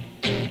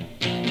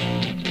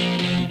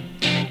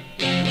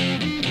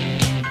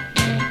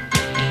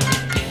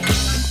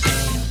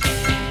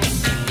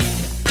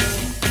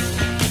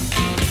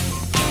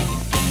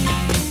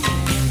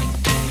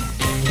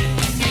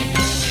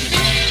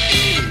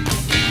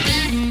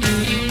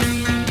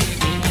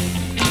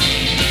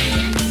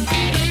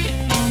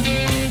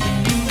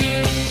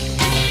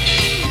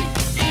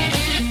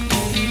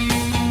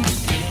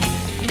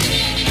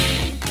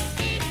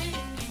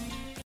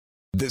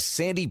 The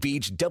Sandy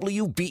Beach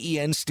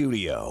WBEN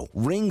studio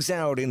rings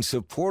out in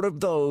support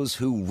of those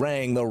who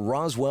rang the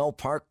Roswell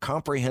Park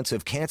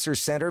Comprehensive Cancer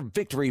Center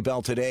victory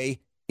bell today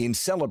in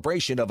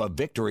celebration of a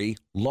victory,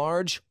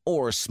 large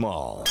or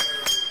small.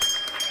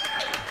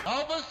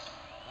 Elvis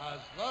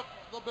has left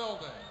the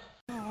building.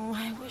 Oh,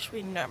 I wish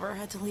we never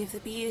had to leave the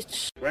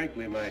beach.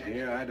 Frankly, my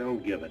dear, I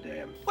don't give a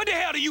damn. What the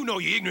hell do you know,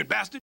 you ignorant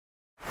bastard?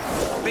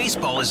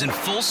 Baseball is in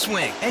full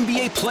swing.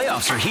 NBA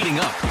playoffs are heating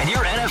up, and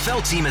your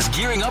NFL team is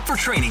gearing up for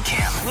training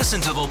camp. Listen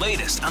to the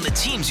latest on the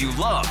teams you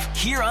love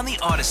here on the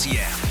Odyssey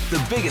app.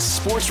 The biggest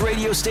sports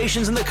radio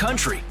stations in the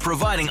country,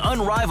 providing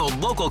unrivaled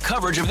local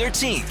coverage of their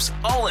teams,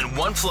 all in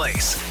one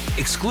place.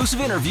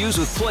 Exclusive interviews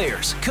with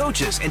players,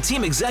 coaches, and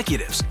team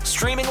executives,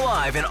 streaming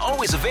live and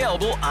always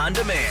available on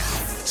demand.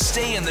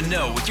 Stay in the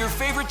know with your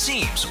favorite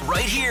teams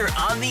right here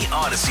on the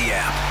Odyssey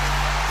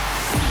app.